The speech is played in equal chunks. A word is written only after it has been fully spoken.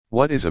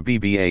What is a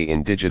BBA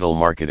in digital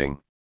marketing?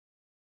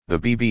 The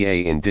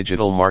BBA in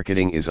digital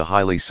marketing is a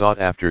highly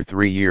sought-after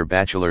 3-year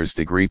bachelor's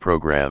degree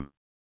program.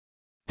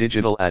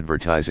 Digital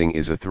advertising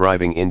is a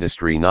thriving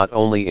industry not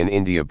only in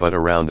India but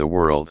around the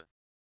world.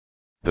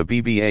 The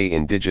BBA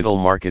in digital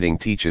marketing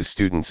teaches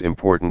students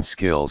important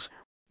skills,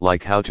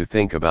 like how to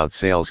think about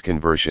sales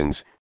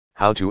conversions,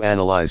 how to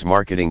analyze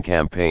marketing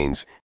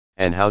campaigns,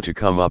 and how to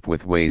come up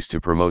with ways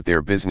to promote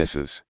their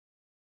businesses.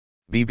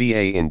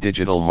 BBA in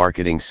Digital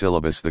Marketing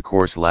syllabus. The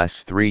course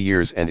lasts 3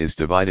 years and is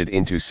divided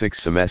into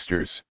 6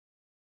 semesters.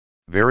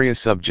 Various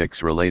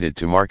subjects related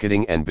to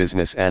marketing and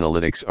business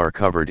analytics are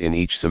covered in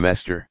each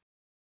semester.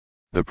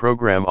 The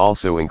program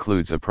also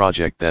includes a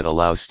project that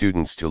allows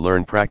students to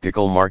learn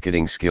practical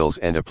marketing skills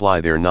and apply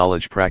their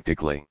knowledge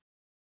practically.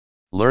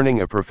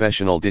 Learning a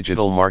professional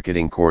digital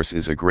marketing course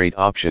is a great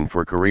option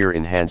for career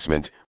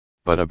enhancement,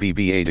 but a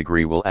BBA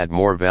degree will add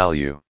more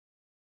value.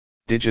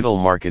 Digital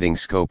marketing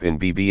scope in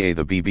BBA.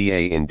 The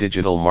BBA in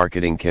digital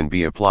marketing can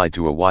be applied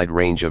to a wide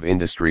range of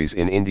industries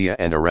in India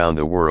and around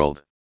the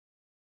world.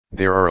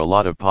 There are a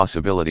lot of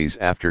possibilities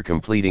after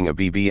completing a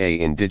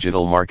BBA in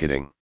digital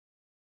marketing.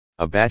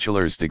 A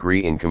bachelor's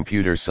degree in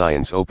computer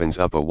science opens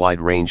up a wide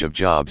range of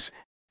jobs,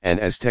 and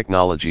as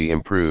technology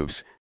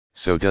improves,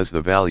 so does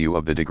the value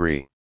of the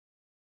degree.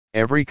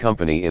 Every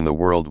company in the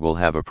world will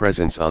have a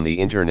presence on the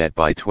internet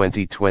by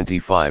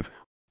 2025,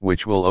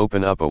 which will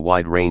open up a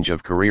wide range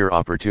of career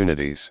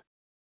opportunities.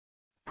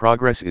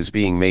 Progress is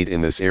being made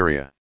in this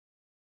area.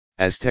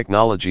 As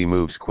technology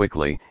moves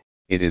quickly,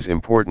 it is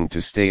important to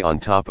stay on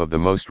top of the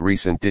most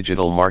recent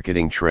digital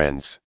marketing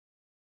trends.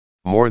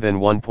 More than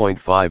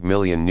 1.5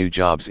 million new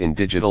jobs in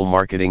digital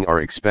marketing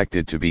are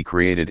expected to be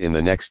created in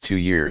the next 2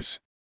 years.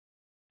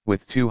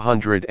 With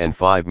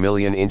 205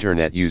 million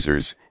internet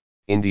users,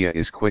 India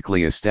is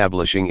quickly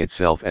establishing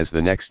itself as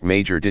the next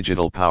major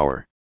digital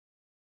power.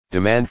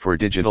 Demand for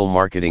digital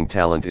marketing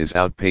talent is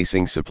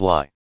outpacing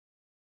supply.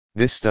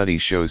 This study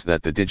shows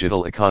that the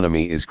digital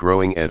economy is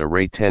growing at a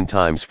rate 10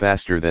 times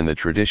faster than the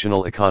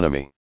traditional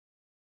economy.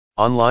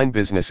 Online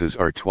businesses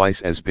are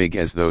twice as big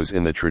as those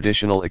in the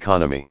traditional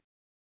economy.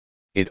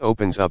 It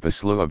opens up a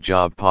slew of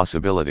job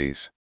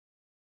possibilities.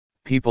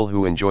 People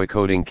who enjoy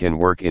coding can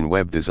work in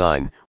web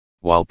design,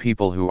 while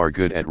people who are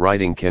good at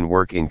writing can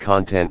work in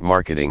content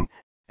marketing,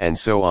 and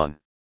so on.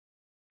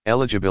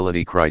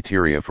 Eligibility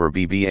criteria for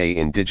BBA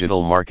in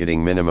digital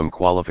marketing. Minimum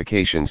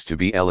qualifications to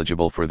be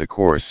eligible for the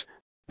course: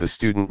 the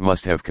student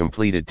must have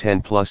completed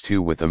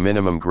 10+2 with a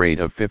minimum grade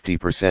of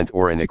 50%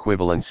 or an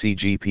equivalent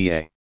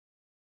CGPA.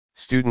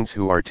 Students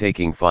who are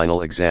taking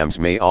final exams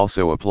may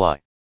also apply.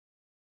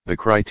 The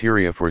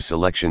criteria for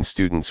selection: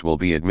 students will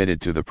be admitted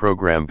to the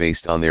program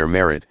based on their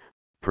merit,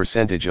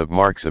 percentage of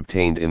marks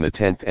obtained in the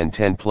 10th and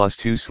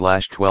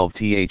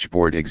 10+2/12th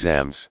board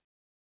exams.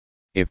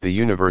 If the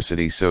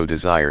university so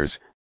desires,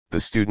 the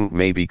student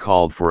may be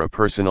called for a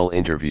personal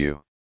interview.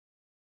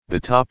 The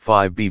top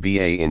 5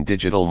 BBA in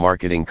digital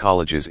marketing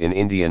colleges in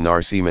India: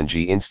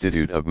 Narsimanji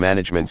Institute of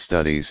Management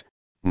Studies,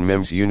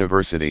 NMIMS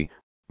University,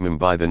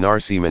 Mumbai. The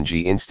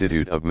Narsimanji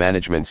Institute of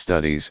Management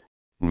Studies,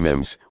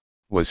 NMIMS,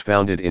 was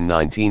founded in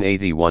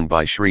 1981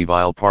 by Shri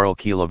Vilparl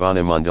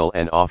Keelavanamandal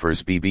and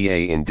offers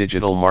BBA in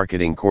digital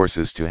marketing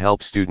courses to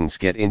help students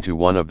get into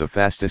one of the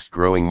fastest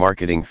growing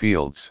marketing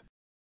fields.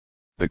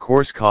 The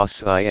course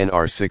costs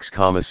INR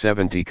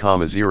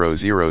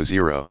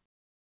 6,70,000.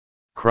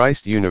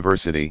 Christ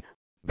University,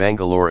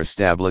 Bangalore.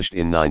 Established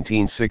in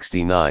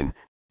 1969,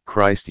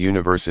 Christ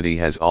University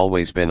has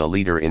always been a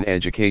leader in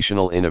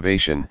educational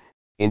innovation,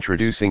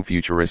 introducing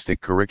futuristic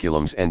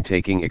curriculums and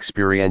taking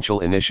experiential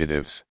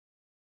initiatives.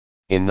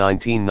 In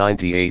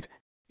 1998,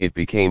 it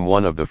became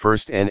one of the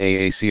first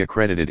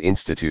NAAC-accredited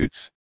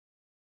institutes.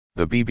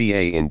 The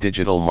BBA in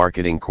Digital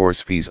Marketing course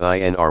fees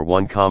INR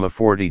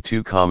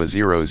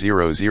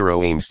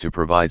 1,42,000 aims to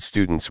provide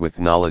students with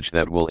knowledge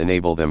that will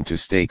enable them to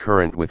stay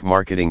current with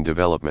marketing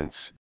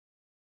developments.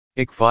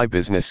 ICFI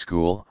Business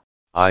School,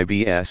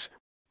 IBS,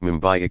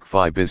 Mumbai.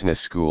 ICFI Business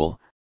School,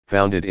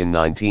 founded in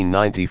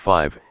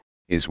 1995,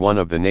 is one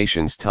of the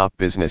nation's top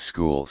business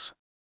schools.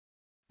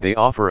 They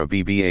offer a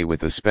BBA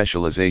with a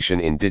specialization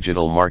in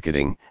digital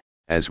marketing,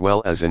 as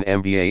well as an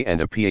MBA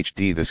and a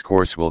PhD. This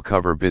course will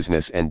cover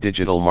business and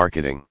digital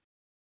marketing.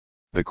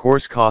 The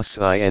course costs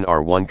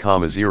INR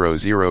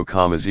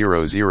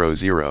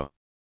 1,00,000.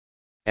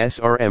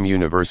 SRM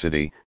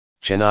University,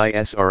 Chennai.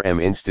 SRM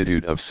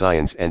Institute of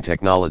Science and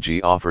Technology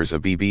offers a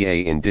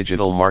BBA in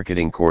digital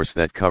marketing course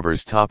that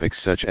covers topics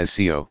such as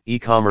SEO,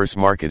 e-commerce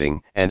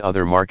marketing, and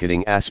other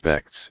marketing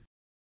aspects.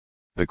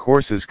 The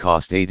courses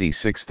cost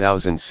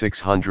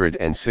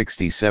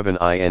 86,667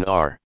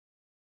 INR.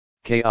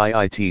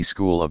 KIIT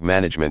School of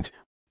Management,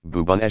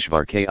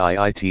 Bhubaneswar.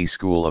 KIIT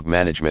School of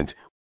Management,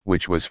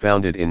 which was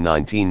founded in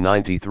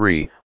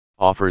 1993,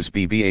 offers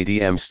BBA.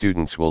 DM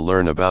students will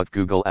learn about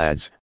Google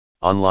Ads,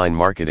 online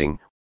marketing,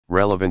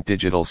 relevant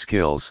digital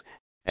skills,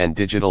 and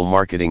digital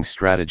marketing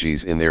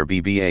strategies in their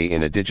BBA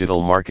in a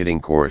digital marketing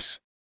course.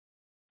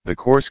 The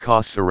course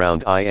costs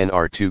around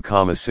INR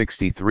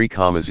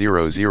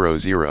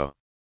 2,63,000.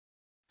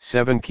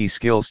 7 Key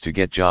Skills to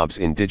Get Jobs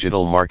in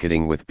Digital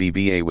Marketing with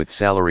BBA with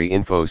Salary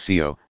Info.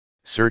 SEO,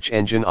 Search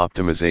Engine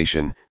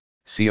Optimization.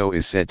 SEO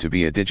is said to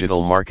be a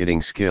digital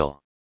marketing skill.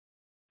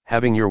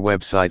 Having your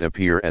website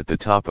appear at the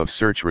top of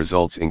search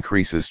results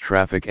increases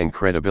traffic and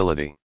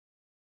credibility.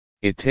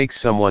 It takes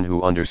someone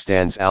who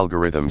understands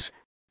algorithms,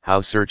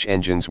 how search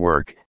engines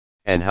work,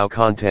 and how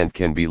content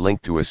can be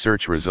linked to a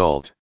search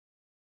result.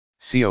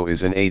 SEO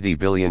is an $80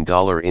 billion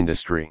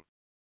industry.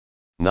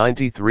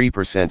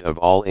 93% of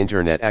all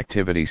internet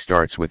activity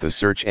starts with a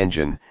search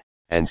engine,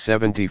 and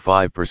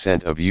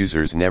 75% of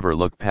users never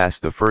look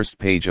past the first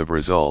page of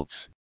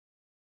results.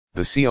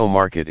 The SEO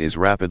market is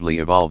rapidly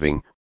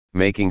evolving,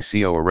 making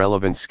SEO a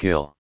relevant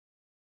skill.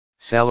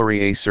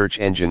 Salary: a search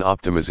engine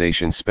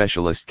optimization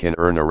specialist can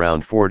earn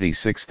around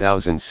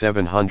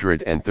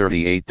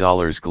 $46,738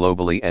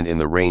 globally and in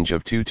the range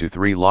of 2 to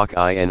 3 lakh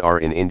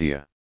INR in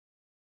India.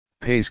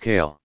 Pay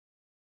scale.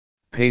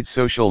 Paid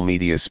social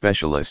media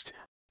specialist: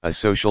 a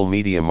social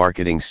media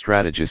marketing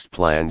strategist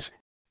plans,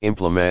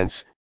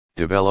 implements,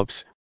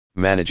 develops,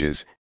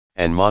 manages,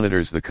 and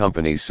monitors the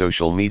company's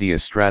social media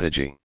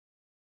strategy.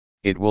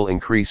 It will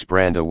increase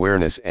brand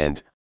awareness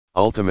and,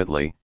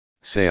 ultimately,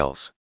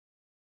 sales.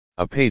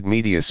 A paid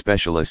media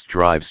specialist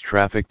drives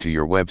traffic to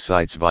your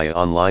websites via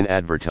online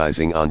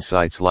advertising on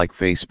sites like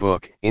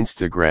Facebook,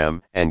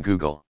 Instagram, and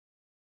Google.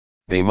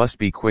 They must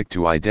be quick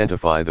to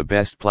identify the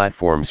best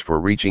platforms for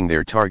reaching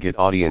their target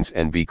audience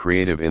and be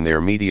creative in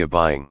their media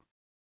buying.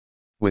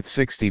 With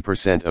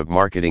 60% of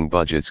marketing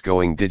budgets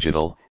going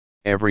digital,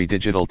 every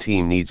digital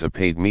team needs a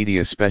paid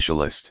media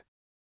specialist.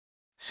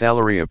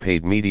 Salary: a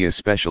paid media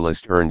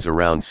specialist earns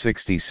around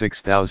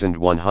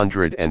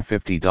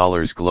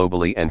 $66,150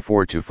 globally and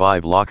 4 to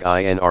 5 lakh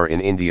INR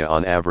in India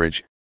on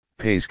average.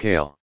 Pay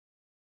scale.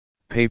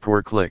 Pay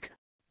per click,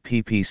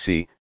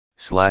 PPC,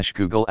 /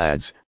 Google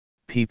Ads.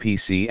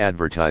 PPC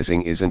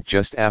advertising isn't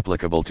just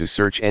applicable to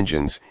search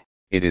engines,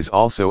 it is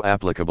also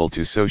applicable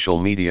to social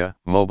media,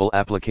 mobile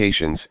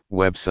applications,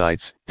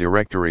 websites,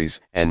 directories,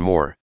 and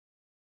more.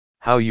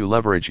 How you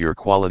leverage your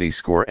quality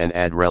score and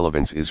ad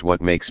relevance is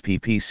what makes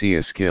PPC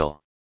a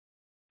skill.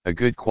 A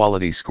good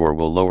quality score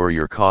will lower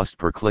your cost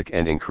per click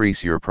and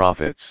increase your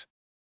profits.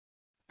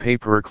 Pay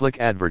per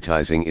click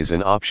advertising is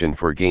an option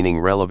for gaining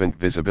relevant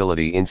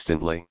visibility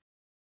instantly.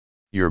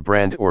 Your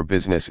brand or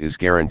business is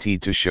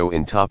guaranteed to show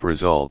in top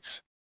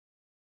results.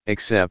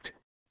 Except,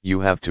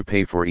 you have to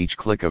pay for each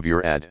click of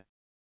your ad.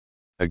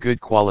 A good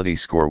quality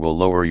score will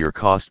lower your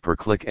cost per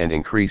click and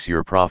increase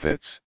your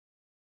profits.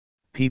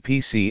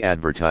 PPC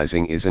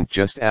advertising isn't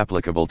just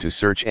applicable to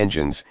search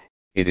engines,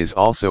 it is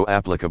also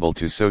applicable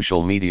to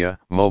social media,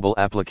 mobile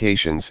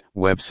applications,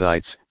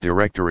 websites,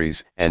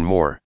 directories, and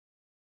more.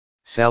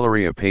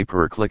 Salary: a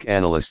pay-per-click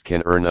analyst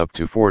can earn up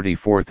to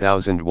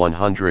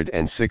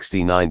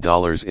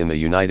 $44,169 in the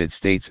United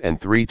States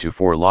and 3 to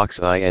 4 lakhs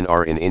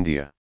INR in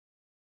India.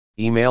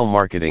 Email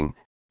marketing.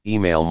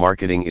 Email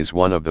marketing is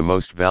one of the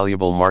most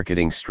valuable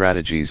marketing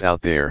strategies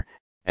out there,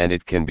 and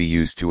it can be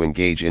used to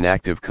engage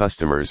inactive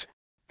customers,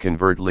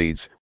 convert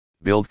leads,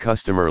 build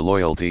customer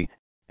loyalty,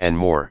 and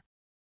more.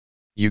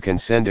 You can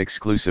send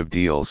exclusive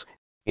deals,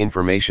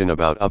 information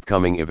about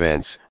upcoming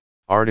events,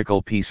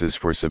 article pieces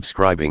for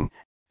subscribing,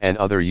 and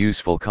other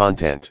useful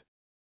content.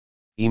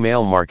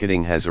 Email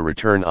marketing has a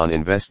return on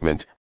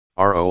investment,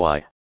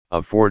 ROI,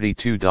 of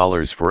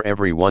 $42 for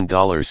every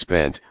 $1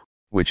 spent,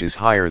 which is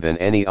higher than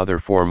any other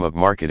form of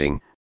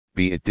marketing,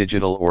 be it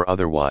digital or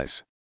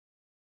otherwise.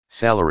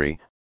 Salary: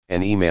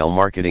 an email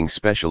marketing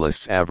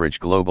specialist's average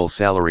global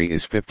salary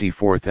is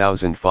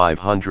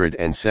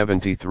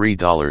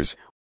 $54,573,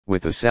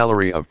 with a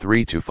salary of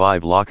 3 to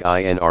 5 lakh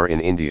INR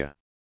in India.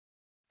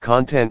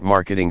 Content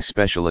marketing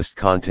specialist: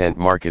 content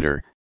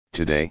marketer.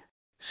 Today,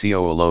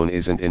 SEO alone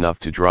isn't enough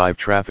to drive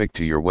traffic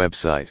to your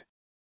website.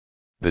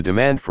 The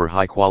demand for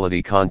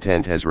high-quality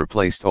content has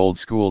replaced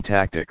old-school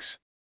tactics.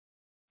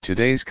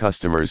 Today's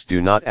customers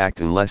do not act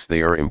unless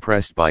they are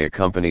impressed by a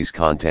company's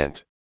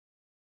content.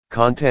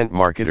 Content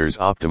marketers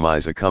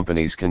optimize a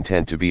company's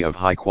content to be of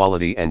high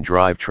quality and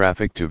drive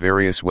traffic to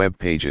various web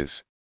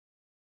pages.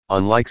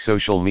 Unlike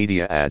social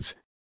media ads,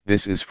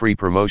 this is free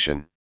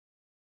promotion.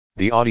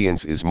 The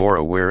audience is more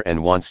aware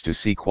and wants to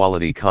see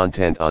quality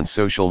content on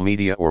social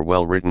media or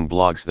well-written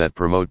blogs that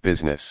promote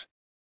business.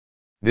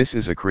 This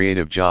is a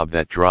creative job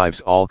that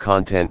drives all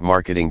content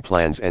marketing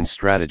plans and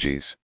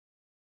strategies.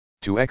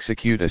 To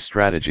execute a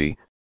strategy,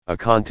 a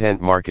content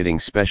marketing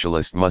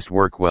specialist must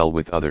work well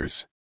with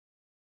others.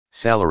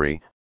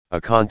 Salary: a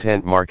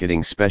content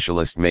marketing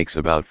specialist makes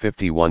about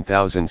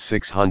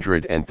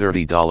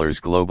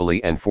 $51,630 globally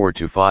and 4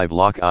 to 5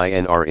 lakh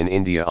INR in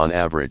India on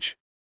average.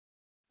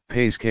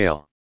 Pay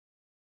scale.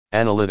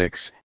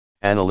 Analytics.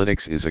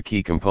 Analytics is a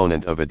key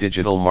component of a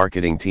digital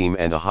marketing team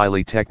and a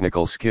highly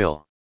technical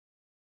skill.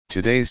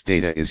 Today's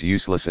data is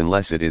useless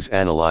unless it is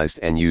analyzed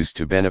and used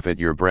to benefit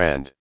your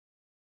brand.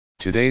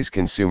 Today's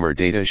consumer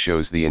data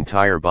shows the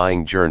entire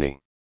buying journey.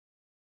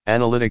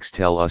 Analytics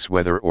tell us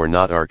whether or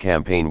not our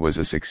campaign was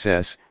a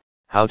success,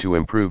 how to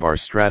improve our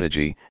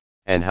strategy,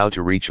 and how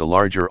to reach a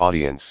larger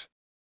audience.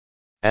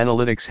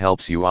 Analytics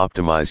helps you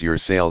optimize your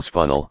sales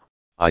funnel,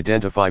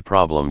 identify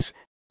problems,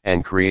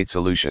 and create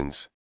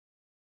solutions.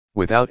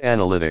 Without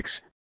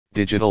analytics,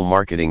 digital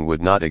marketing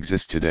would not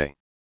exist today.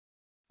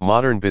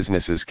 Modern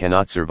businesses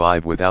cannot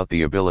survive without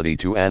the ability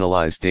to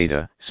analyze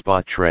data,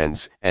 spot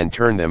trends, and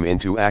turn them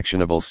into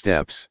actionable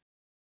steps.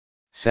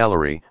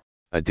 Salary: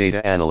 a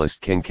data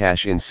analyst can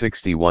cash in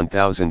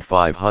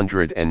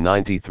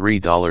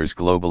 $61,593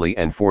 globally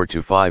and 4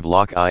 to 5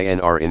 lakh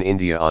INR in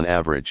India on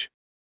average.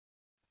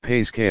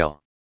 Pay scale.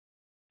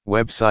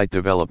 Website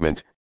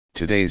development: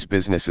 today's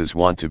businesses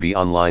want to be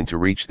online to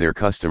reach their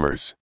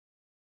customers.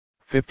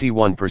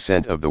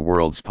 51% of the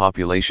world's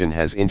population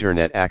has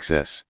internet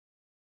access.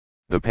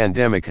 The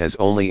pandemic has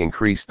only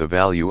increased the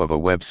value of a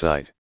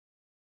website.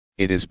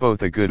 It is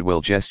both a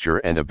goodwill gesture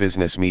and a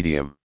business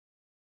medium.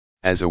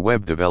 As a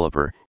web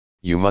developer,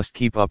 you must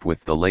keep up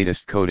with the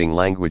latest coding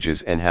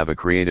languages and have a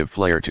creative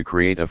flair to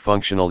create a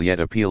functional yet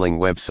appealing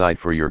website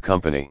for your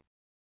company.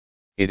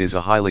 It is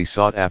a highly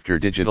sought-after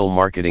digital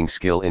marketing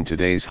skill in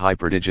today's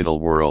hyper-digital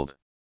world.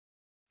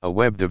 A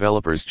web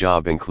developer's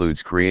job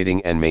includes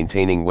creating and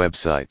maintaining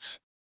websites.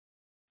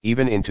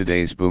 Even in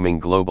today's booming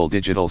global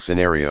digital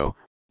scenario,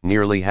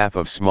 nearly half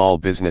of small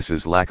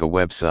businesses lack a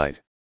website.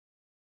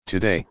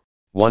 Today,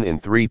 1 in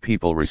 3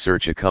 people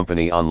research a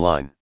company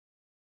online.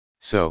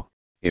 So,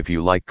 if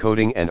you like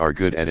coding and are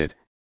good at it,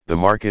 the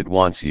market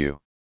wants you.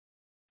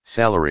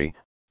 Salary: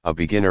 a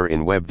beginner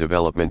in web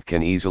development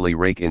can easily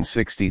rake in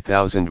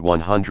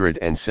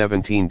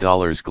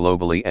 $60,117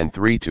 globally and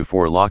 3 to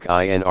 4 lakh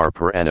INR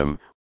per annum,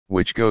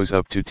 which goes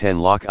up to 10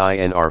 lakh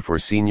INR for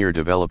senior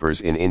developers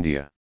in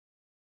India.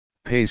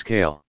 Pay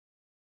scale.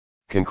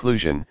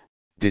 Conclusion: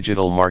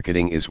 digital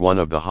marketing is one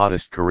of the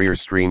hottest career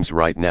streams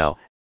right now,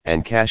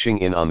 and cashing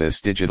in on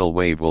this digital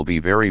wave will be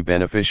very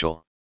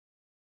beneficial.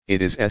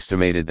 It is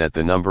estimated that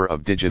the number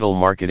of digital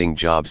marketing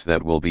jobs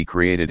that will be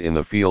created in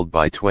the field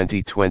by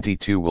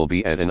 2022 will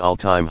be at an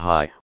all-time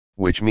high,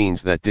 which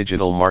means that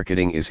digital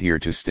marketing is here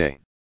to stay.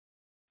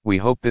 We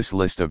hope this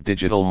list of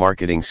digital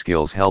marketing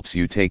skills helps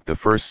you take the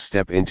first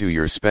step into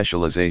your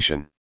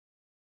specialization.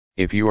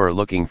 If you are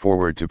looking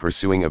forward to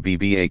pursuing a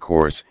BBA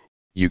course,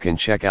 you can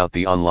check out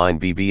the online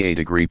BBA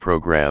degree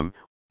program,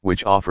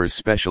 which offers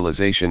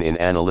specialization in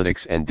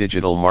analytics and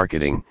digital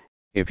marketing.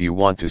 If you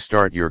want to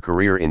start your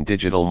career in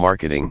digital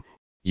marketing,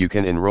 you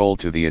can enroll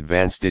to the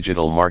Advanced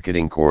Digital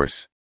Marketing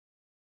course.